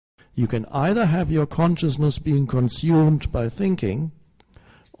You can either have your consciousness being consumed by thinking,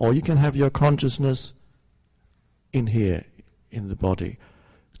 or you can have your consciousness in here, in the body.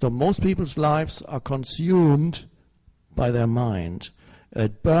 So most people's lives are consumed by their mind.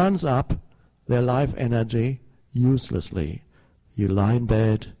 It burns up their life energy uselessly. You lie in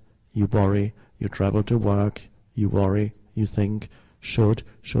bed, you worry, you travel to work, you worry, you think, should,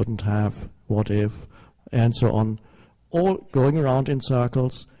 shouldn't have, what if, and so on. All going around in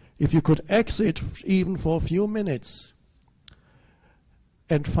circles. If you could exit even for a few minutes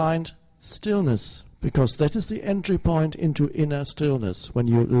and find stillness, because that is the entry point into inner stillness, when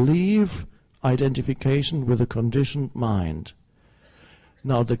you leave identification with a conditioned mind.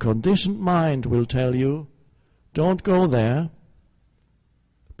 Now the conditioned mind will tell you, don't go there,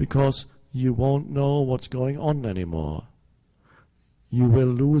 because you won't know what's going on anymore. You will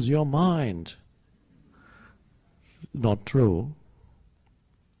lose your mind. Not true.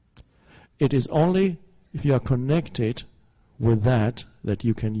 It is only if you are connected with that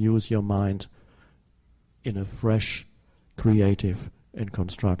you can use your mind in a fresh, creative and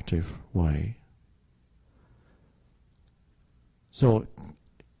constructive way. So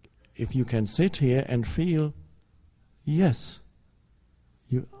if you can sit here and feel, yes,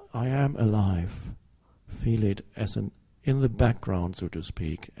 I am alive, feel it as in the background, so to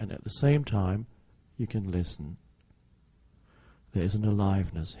speak, and at the same time you can listen. There is an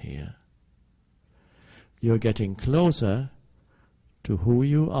aliveness here. You're getting closer to who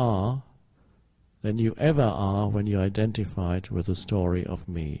you are than you ever are when you're identified with the story of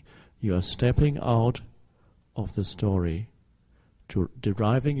me. You are stepping out of the story to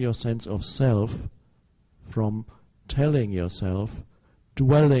deriving your sense of self from telling yourself,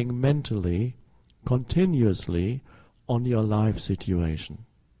 dwelling mentally, continuously on your life situation,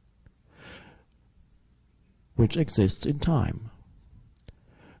 which exists in time,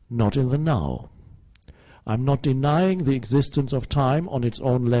 not in the now. I'm not denying the existence of time on its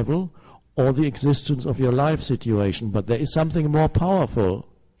own level or the existence of your life situation, but there is something more powerful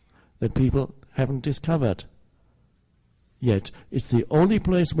that people haven't discovered yet. It's the only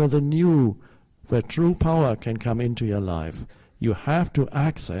place where where true power can come into your life. You have to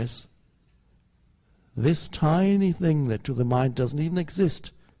access this tiny thing that to the mind doesn't even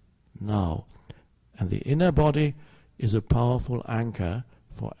exist now. And the inner body is a powerful anchor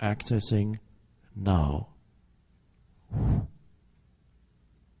for accessing now.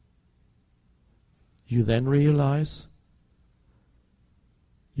 You then realize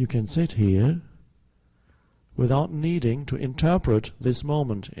you can sit here without needing to interpret this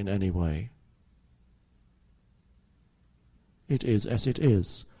moment in any way. It is as it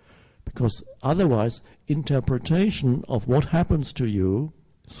is, because otherwise interpretation of what happens to you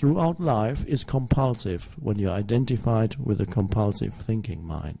throughout life is compulsive when you're identified with a compulsive thinking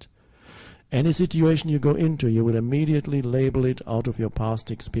mind. Any situation you go into, you will immediately label it out of your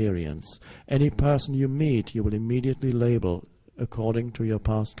past experience. Any person you meet, you will immediately label according to your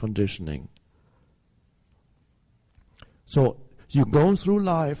past conditioning. So you go through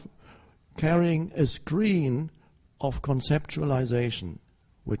life carrying a screen of conceptualization,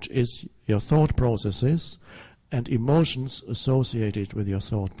 which is your thought processes and emotions associated with your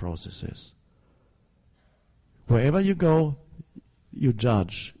thought processes. Wherever you go, you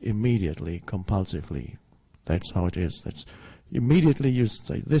judge immediately, compulsively. That's how it is. That's immediately you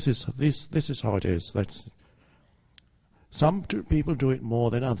say, this is how it is. That's some people do it more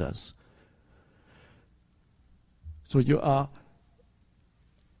than others. So you are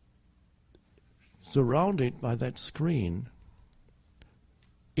surrounded by that screen,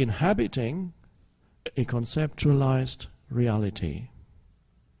 inhabiting a conceptualized reality,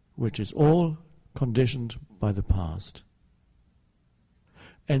 which is all conditioned by the past.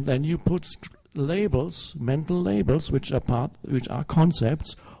 And then you put labels, mental labels, which are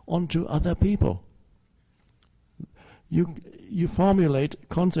concepts, onto other people. You formulate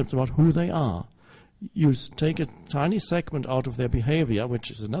concepts about who they are. You take a tiny segment out of their behavior,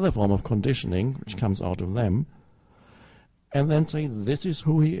 which is another form of conditioning, which comes out of them, and then say, this is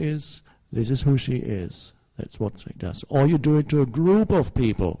who he is, this is who she is. That's what it does. Or you do it to a group of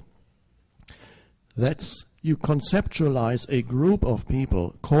people. You conceptualize a group of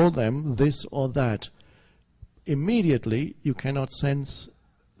people, call them this or that. Immediately, you cannot sense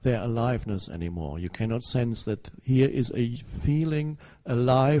their aliveness anymore. You cannot sense that here is a feeling,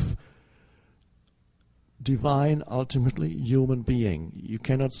 alive, divine, ultimately human being. You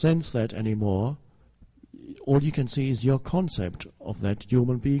cannot sense that anymore. All you can see is your concept of that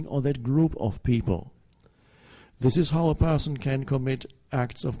human being or that group of people. This is how a person can commit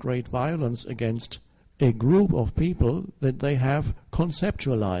acts of great violence against a group of people that they have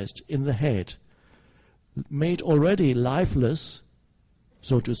conceptualized in the head, made already lifeless,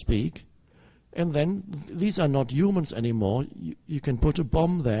 so to speak, and then these are not humans anymore. You can put a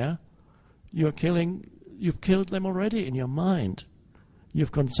bomb there. You've killed them already in your mind.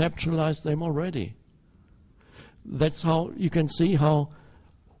 You've conceptualized them already. That's how you can see how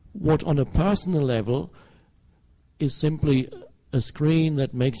what on a personal level is simply a screen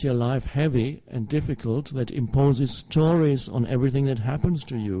that makes your life heavy and difficult, that imposes stories on everything that happens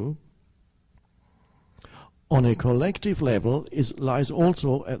to you, on a collective level lies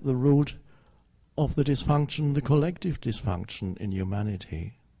also at the root of the dysfunction, the collective dysfunction in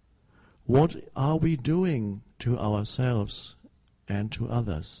humanity. What are we doing to ourselves and to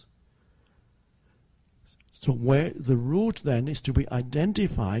others? So where the root then is to be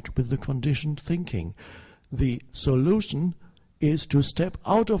identified with the conditioned thinking. The solution is to step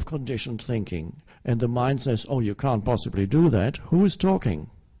out of conditioned thinking. And the mind says, oh, you can't possibly do that. Who is talking?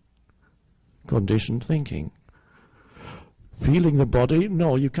 Conditioned thinking. Feeling the body?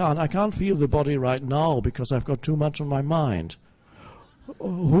 No, you can't. I can't feel the body right now because I've got too much on my mind.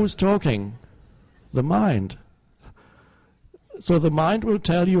 Who's talking? The mind. So the mind will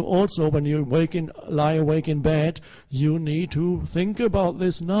tell you also when you lie awake in bed, you need to think about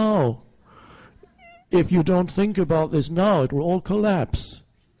this now. If you don't think about this now, it will all collapse.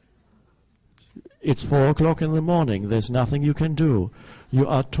 It's 4 o'clock in the morning. There's nothing you can do. You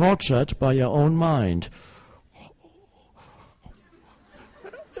are tortured by your own mind.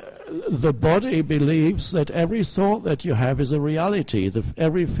 The body believes that every thought that you have is a reality.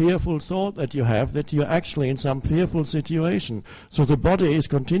 Every fearful thought that you have, that you're actually in some fearful situation. So the body is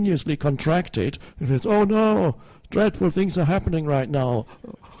continuously contracted. And it's, oh no, dreadful things are happening right now.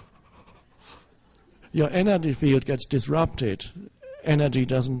 Your energy field gets disrupted. Energy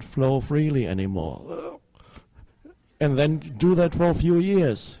doesn't flow freely anymore. And then do that for a few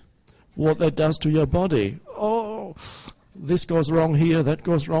years. What that does to your body. Oh, this goes wrong here, that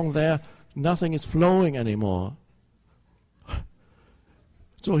goes wrong there. Nothing is flowing anymore.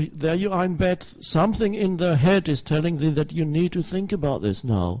 So there you are in bed. Something in the head is telling you that you need to think about this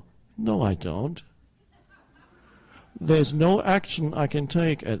now. No, I don't. There's no action I can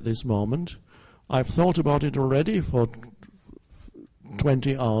take at this moment. I've thought about it already for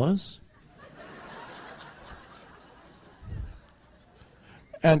 20 hours.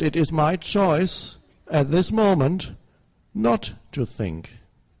 And it is my choice at this moment not to think.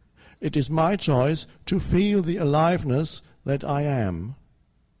 It is my choice to feel the aliveness that I am.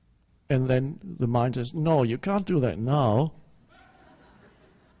 And then the mind says, no, you can't do that now.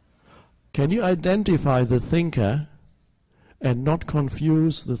 Can you identify the thinker and not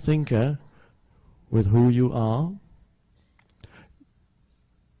confuse the thinker with who you are?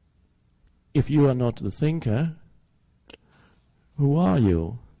 If you are not the thinker, who are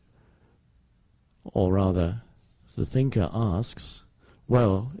you? Or rather, the thinker asks,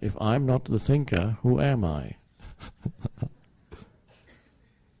 well, if I'm not the thinker, who am I?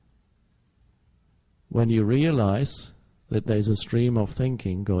 When you realize that there's a stream of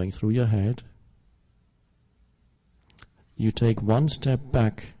thinking going through your head, you take one step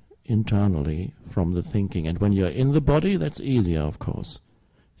back internally from the thinking. And when you're in the body, that's easier, of course.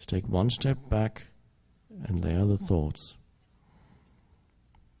 You take one step back, and there are the thoughts.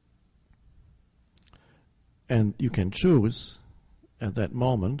 And you can choose at that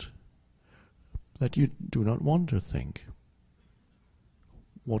moment that you do not want to think.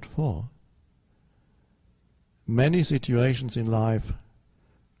 What for? Many situations in life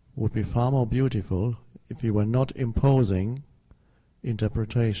would be far more beautiful if you were not imposing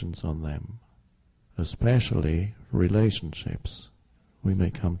interpretations on them, especially relationships. We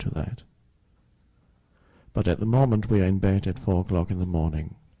may come to that. But at the moment we are in bed at 4 o'clock in the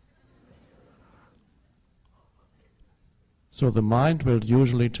morning. So the mind will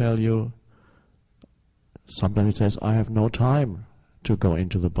usually tell you, sometimes it says, I have no time to go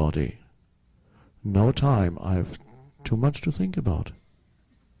into the body. No time, I have too much to think about.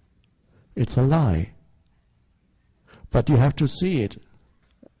 It's a lie. But you have to see it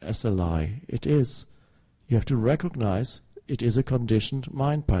as a lie. It is. You have to recognize it is a conditioned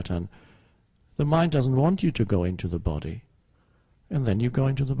mind pattern. The mind doesn't want you to go into the body. And then you go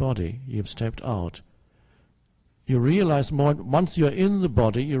into the body. You've stepped out. You realize more, once you're in the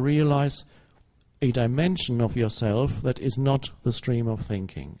body, you realize a dimension of yourself that is not the stream of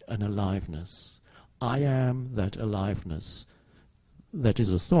thinking, an aliveness. I am that aliveness. That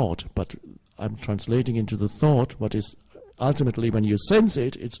is a thought, but I'm translating into the thought what is ultimately, when you sense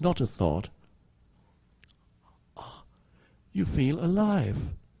it, it's not a thought. You feel alive.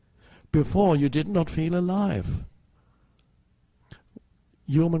 before you did not feel alive.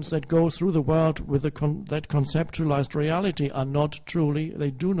 Humans that go through the world with that conceptualized reality are not truly,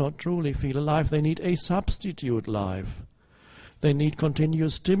 they do not truly feel alive. They need a substitute life. They need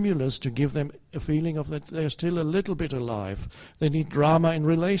continuous stimulus to give them a feeling of that they're still a little bit alive. They need drama in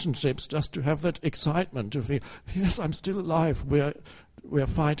relationships just to have that excitement, to feel, yes, I'm still alive, we're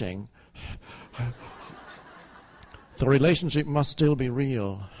fighting. The relationship must still be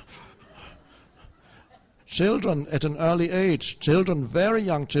real. Children at an early age, very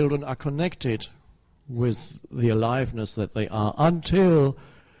young children, are connected with the aliveness that they are until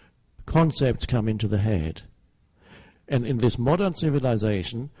concepts come into the head. And in this modern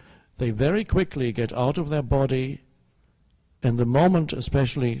civilization, they very quickly get out of their body, and the moment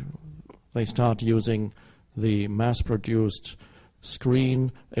especially they start using the mass-produced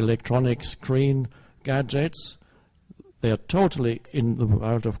electronic screen gadgets, they are totally in the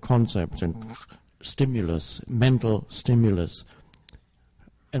world of concepts and stimulus, mental stimulus,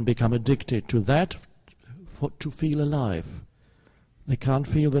 and become addicted to that to feel alive. They can't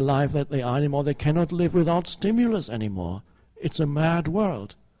feel the life that they are anymore. They cannot live without stimulus anymore. It's a mad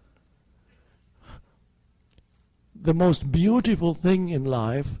world. The most beautiful thing in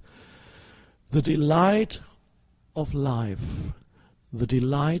life, the delight of life, the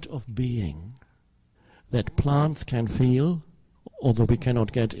delight of being, that plants can feel, although we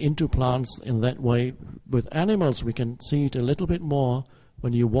cannot get into plants in that way. With animals we can see it a little bit more.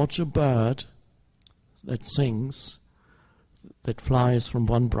 When you watch a bird that sings, that flies from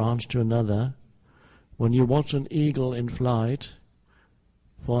one branch to another, when you watch an eagle in flight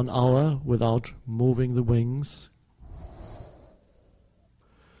for an hour without moving the wings,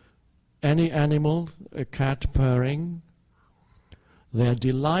 any animal, a cat purring, they're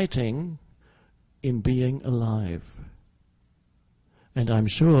delighting in being alive. And I'm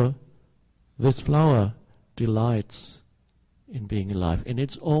sure this flower delights in being alive in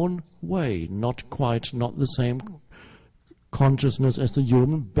its own way, not the same consciousness as the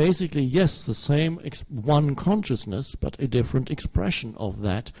human. Basically, yes, the same one consciousness, but a different expression of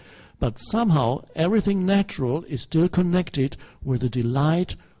that. But somehow everything natural is still connected with the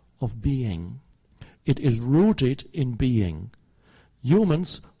delight of being. It is rooted in being.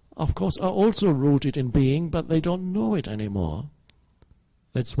 Humans, of course, are also rooted in being, but they don't know it anymore.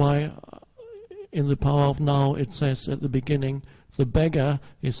 That's why in The Power of Now it says at the beginning, the beggar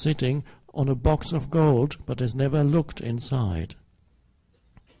is sitting on a box of gold but has never looked inside.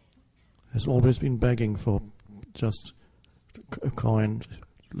 Has always been begging for just a coin,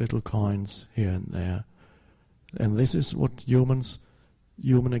 little coins here and there. And this is what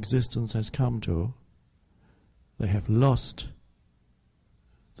human existence has come to. They have lost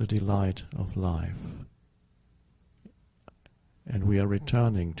the delight of life. And we are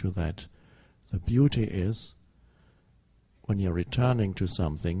returning to that. The beauty is, when you're returning to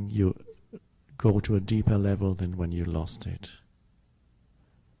something, you go to a deeper level than when you lost it.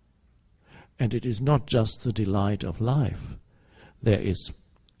 And it is not just the delight of life. There is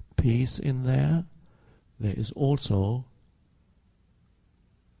peace in there. There is also,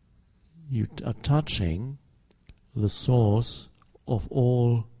 you are touching the source of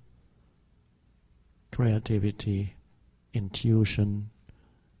all creativity, intuition,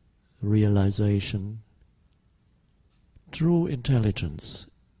 realization. True intelligence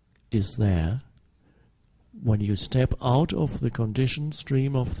is there when you step out of the conditioned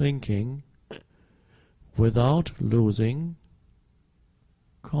stream of thinking without losing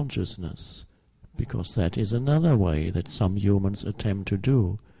consciousness, because that is another way that some humans attempt to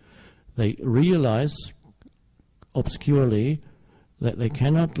do. They realize obscurely that they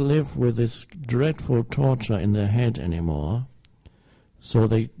cannot live with this dreadful torture in their head anymore, so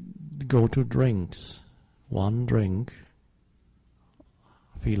they go to drinks. One drink,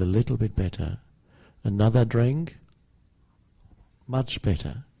 feel a little bit better. Another drink, much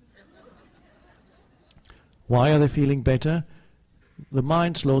better. Why are they feeling better? The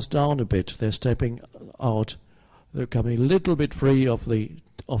mind slows down a bit. They're stepping out. They're coming a little bit free of the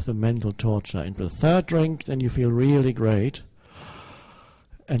mental torture. And the third drink, then you feel really great.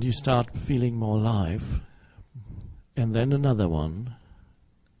 And you start feeling more alive. And then another one.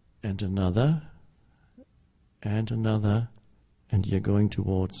 And another. And another. And you're going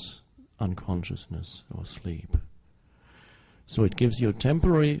towards unconsciousness or sleep. So it gives you a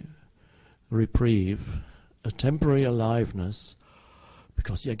temporary reprieve, a temporary aliveness,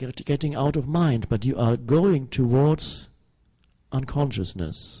 because you're getting out of mind, but you are going towards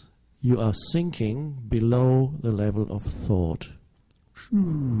unconsciousness. You are sinking below the level of thought.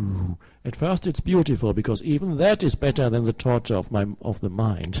 At first it's beautiful, because even that is better than the torture of the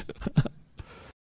mind.